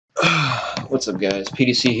What's up, guys?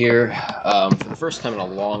 PDC here. For the first time in a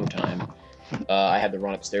long time, I had to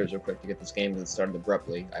run upstairs real quick to get this game because it started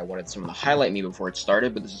abruptly. I wanted someone to highlight me before it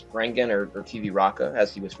started, but this is Porengan, or TV Raka,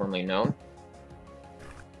 as he was formerly known,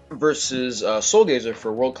 versus Soulgazer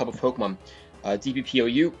for World Cup of Pokemon,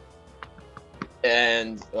 DPP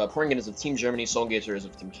and Porengan is of Team Germany, Soulgazer is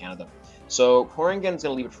of Team Canada. So Porengan's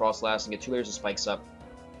going to leave it Frostlass and get 2 layers of spikes up.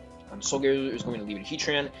 Soulgazer is going to leave it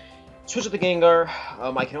Heatran. Switch up the Gengar.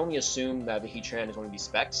 I can only assume that the Heatran is going to be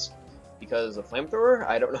Specs, because the Flamethrower,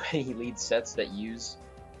 I don't know any lead sets that use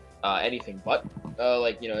anything but,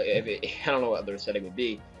 I don't know what other set it would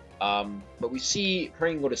be. But we see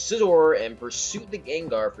Porengan go to Scizor and pursue the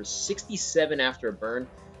Gengar for 67 after a burn,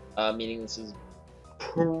 meaning this is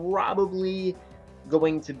probably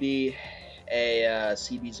going to be a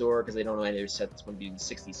CBZor, because they don't know any other set that's going to be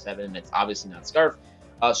 67, and it's obviously not Scarf.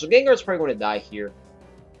 So Gengar's probably going to die here.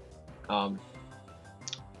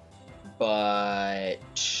 But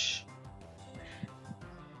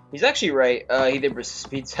he's actually right. He did versus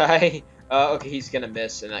Speed Tie. Okay, he's gonna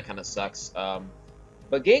miss, and that kind of sucks. But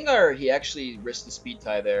Gengar, he actually risked the Speed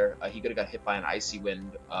Tie there. He could have got hit by an Icy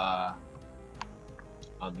Wind on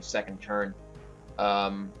the second turn. But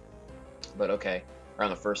okay, or on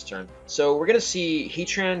the first turn. So we're gonna see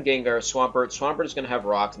Heatran, Gengar, Swampert. Swampert is gonna have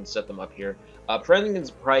rocks and set them up here.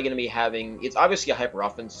 Porengan's probably going to be having, it's obviously a hyper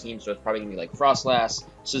offense team, so it's probably going to be like Frostlass,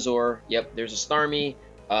 Scizor, yep, there's a Starmie,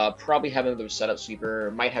 probably have another setup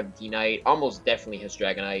sweeper, might have D-Knight, almost definitely has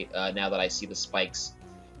Dragonite, now that I see the spikes.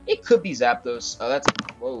 It could be Zapdos, that's,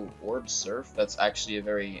 whoa, Orb Surf, that's actually a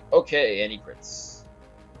very, okay, and he crits.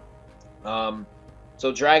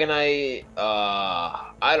 So Dragonite,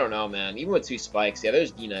 I don't know, man, even with 2 spikes, yeah,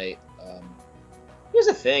 there's D-Knight. Here's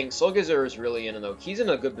the thing, Soulgazer is really he's in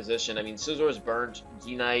a good position. I mean, Scizor's burnt,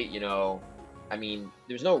 D-Knight, I mean,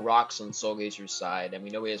 there's no rocks on Soulgazer's side, and we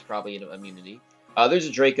know he has probably immunity. There's a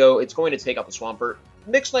Draco, it's going to take out the Swampert.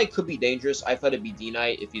 Mixed Knight could be dangerous. I thought it'd be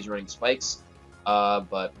D-Knight if he's running spikes,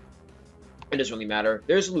 but it doesn't really matter.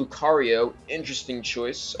 There's Lucario, interesting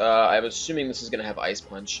choice. I'm assuming this is going to have Ice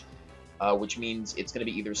Punch, which means it's going to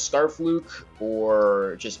be either Scarf Luke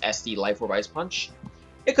or just SD Life Orb Ice Punch.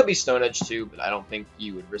 It could be Stone Edge too, but I don't think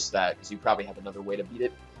you would risk that because you probably have another way to beat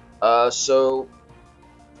it. So,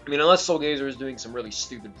 I mean, unless Soulgazer is doing some really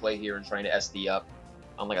stupid play here and trying to SD up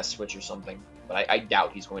on like a switch or something, but I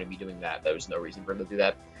doubt he's going to be doing that. There's no reason for him to do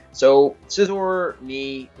that. So, Scizor,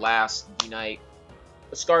 me, last, D-Knight,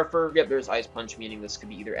 a Scarfer. Yep, there's Ice Punch, meaning this could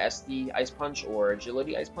be either SD Ice Punch or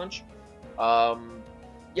Agility Ice Punch.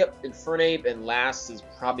 Yep, Infernape, and last is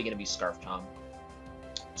probably going to be Scarf Tom.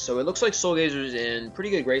 So it looks like Soulgazer's in pretty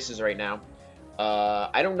good graces right now.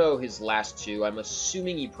 I don't know his last 2. I'm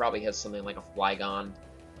assuming he probably has something like a Flygon.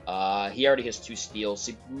 He already has 2 steals,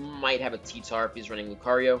 so he might have a T-Tar if he's running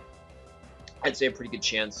Lucario. I'd say a pretty good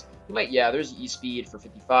chance. He might, yeah, there's E-Speed for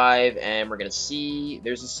 55, and we're going to see,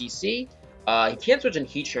 there's a CC. He can't switch in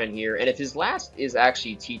Heatran here, and if his last is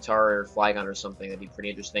actually T-Tar or Flygon or something, that'd be pretty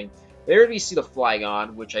interesting. There we see the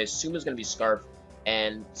Flygon, which I assume is going to be Scarf.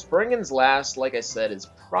 And Porengan's last, like I said, is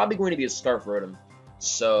probably going to be a Scarf Rotom.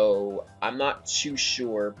 So I'm not too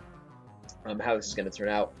sure how this is going to turn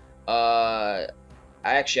out. I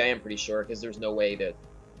am pretty sure, because there's no way that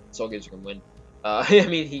Soulgazer can win. I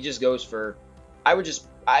mean, he just goes for... I mean,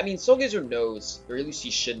 Soulgazer knows, or at least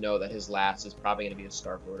he should know, that his last is probably going to be a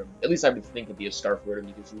Scarf Rotom. At least I would think it'd be a Scarf Rotom,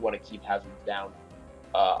 because you want to keep hazards down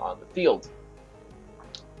on the field.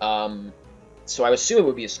 So I would assume it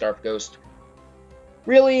would be a Scarf Ghost.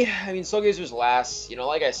 Really, I mean, Soulgazer's last,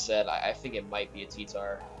 like I said, I think it might be a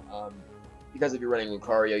T-Tar. Because if you're running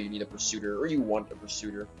Lucario, you need a Pursuiter, or you want a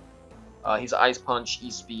Pursuiter. He's Ice Punch,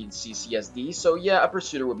 E-Speed, CCSD, so yeah, a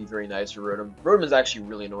Pursuiter would be very nice for Rotom. Rotom is actually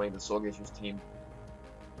really annoying the Soulgazer's team.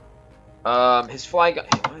 His Flygon,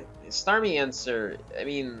 his Starmie answer, I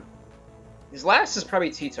mean, his last is probably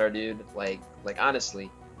T-Tar, dude, like honestly.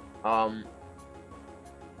 I'm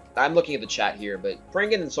looking at the chat here, but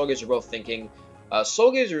Porengan and Soulgazer are both thinking...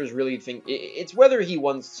 Soulgazer is really it's whether he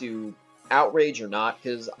wants to outrage or not,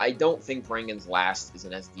 because I don't think Porengan's last is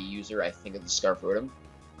an SD user. I think it's a Scarf Rotom.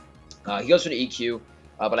 He goes for the EQ,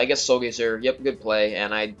 but I guess Soulgazer, yep, good play,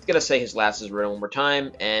 and I'm gonna say his last is Rotom one more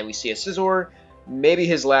time, and we see a Scizor. Maybe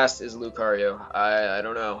his last is Lucario. I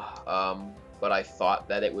don't know, but I thought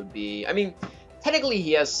that it would be, I mean, technically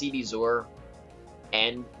he has CBZor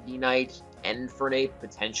and D-Knight and Infernape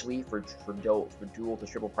potentially for dual to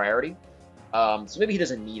triple priority. So maybe he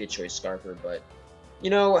doesn't need a Choice Scarfer, but,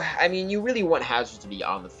 I mean, you really want hazards to be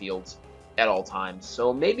on the field at all times.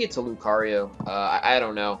 So maybe it's a Lucario. I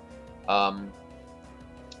don't know.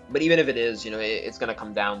 But even if it is, it's going to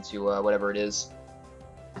come down to whatever it is.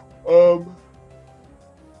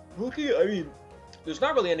 looking, I mean, there's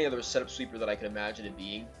not really any other setup sweeper that I can imagine it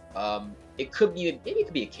being. It could be, maybe it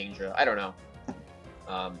could be a Kingdra. I don't know.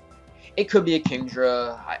 It could be a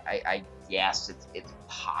Kingdra. I guess it's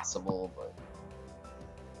possible, but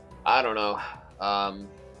I don't know.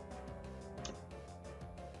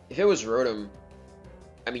 If it was Rotom,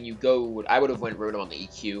 I mean, I would have went Rotom on the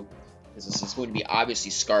EQ, because this is going to be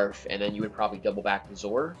obviously Scarf, and then you would probably double back the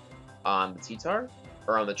Zor on the T-Tar,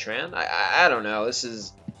 or on the Tran. I don't know. This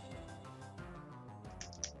is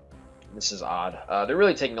odd. They're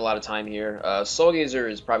really taking a lot of time here.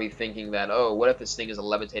 Soulgazer is probably thinking that, oh, what if this thing is a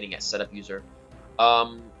levitating at setup user?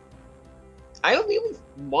 I don't think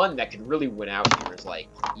one that could really win out here is like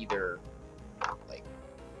either like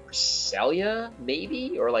Cresselia,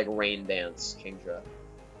 maybe, or like Rain Dance Kingdra.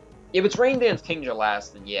 If it's Rain Dance Kingdra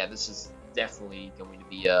last, then yeah, this is definitely going to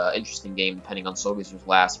be an interesting game depending on Soulgazer's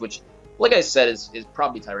last, which, like I said, is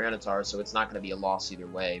probably Tyranitar, so it's not going to be a loss either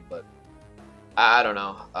way, but I don't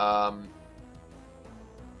know. I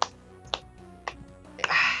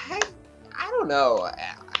don't know.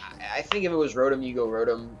 I think if it was Rotom, you go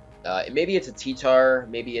Rotom. Maybe it's a T-Tar.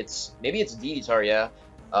 Maybe it's a D-Tar, yeah.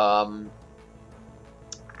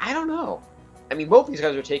 I don't know. I mean, both these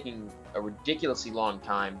guys are taking a ridiculously long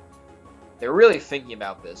time. They're really thinking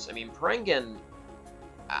about this. I mean, Porengan,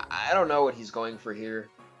 I don't know what he's going for here.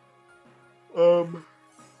 I'm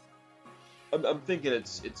thinking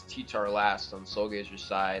it's T-Tar last on Soulgazer's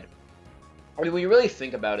side. I mean, when you really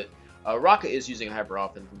think about it, Raka is using a Hyper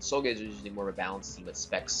Offense, and Soulgazer is using more of a balanced team that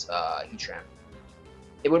specs Heatran.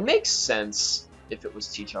 It would make sense if it was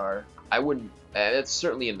T-Tar. I wouldn't. It's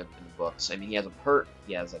certainly in the books. I mean, he has a Pert,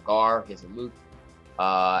 he has a Gar, he has a Luke,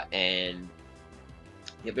 and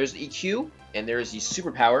yeah, there's the EQ, and there's the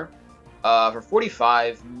Superpower. For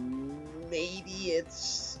 45, maybe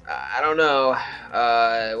it's. I don't know.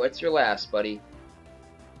 What's your last, buddy?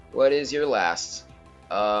 What is your last?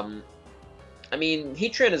 I mean,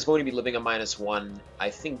 Heatran is going to be living a -1. I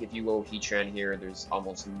think if you go Heatran here, there's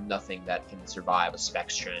almost nothing that can survive a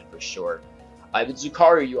Spectran for sure. If it's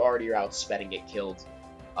Zukaru, you already are outspeed and get killed.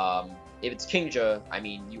 If it's Kingdra, I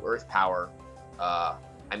mean, you Earth Power.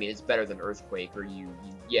 I mean, it's better than Earthquake, or you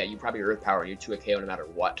probably Earth Power, and you're 2 a KO no matter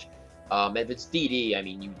what. If it's DD, I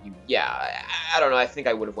mean, I don't know. I think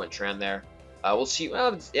I would have went Tran there. We'll see.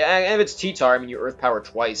 Well, if it's T-Tar, I mean, you Earth Power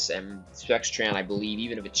twice, and Spectran, I believe,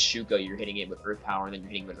 even if it's Shuka, you're hitting it with Earth Power, and then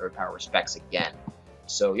you're hitting it with Earth Power Specs again.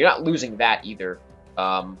 So you're not losing that either.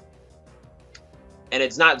 And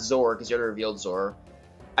it's not Zor, because you already revealed Zor.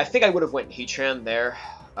 I think I would have went Heatran there,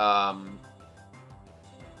 and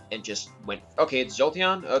just went, okay, it's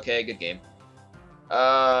Jolteon? Okay, good game.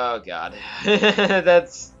 Oh, God.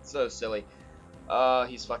 That's so silly.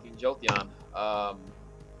 He's fucking Jolteon.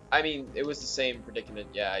 I mean, it was the same predicament.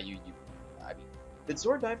 Yeah, I mean, did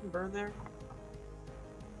Zor die from burn there?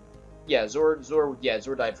 Yeah, Zor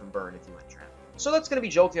died from burn if you went Tran. So that's gonna be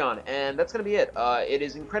Jolteon, and that's gonna be it. It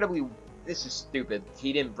is incredibly. This is stupid.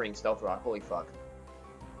 He didn't bring Stealth Rock. Holy fuck.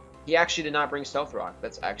 He actually did not bring Stealth Rock.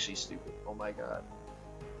 That's actually stupid. Oh my god.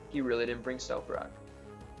 He really didn't bring Stealth Rock.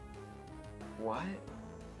 What?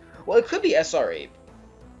 Well, it could be SR Ape.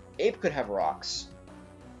 Ape could have rocks.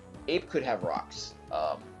 Ape could have rocks.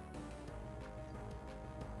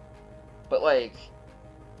 But like,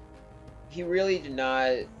 he really did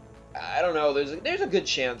not. I don't know. There's a good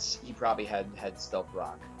chance he probably had Stealth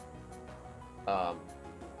Rock.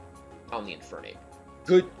 On the Infernape.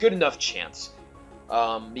 Good enough chance.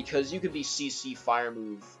 Because you could be CC Fire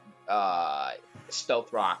Move,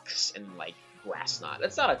 Stealth Rocks, and like Grass Knot.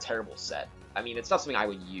 That's not a terrible set. I mean, it's not something I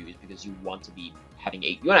would use because you want to be having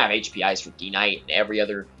you want to have HPIs for D-Knight and every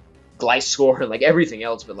other Gliscor and like everything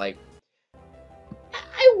else, but like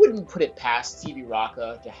I wouldn't put it past TV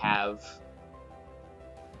Raka to have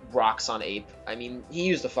rocks on Ape. I mean, he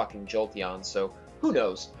used a fucking Jolteon, so who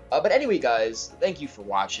knows? But anyway, guys, thank you for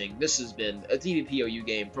watching. This has been a DPP OU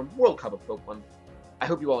game from World Cup of Pokemon. I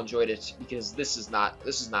hope you all enjoyed it, because this is not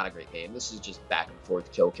a great game. This is just back and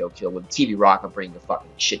forth, kill, with TV Raka bringing a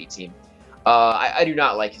fucking shitty team. I do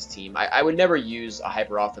not like his team. I would never use a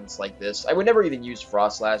hyper offense like this. I would never even use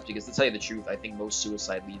Frostlash, because to tell you the truth, I think most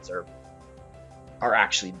suicide leads are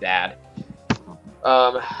actually bad.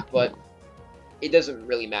 But it doesn't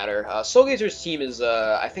really matter. Soulgazer's team is,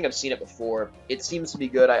 I think I've seen it before. It seems to be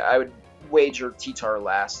good. I would wager T-Tar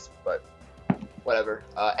last, but whatever.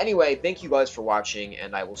 Anyway, thank you guys for watching,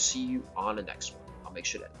 and I will see you on the next one. I'll make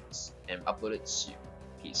sure to edit this and upload it soon.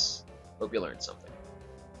 Peace. Hope you learned something.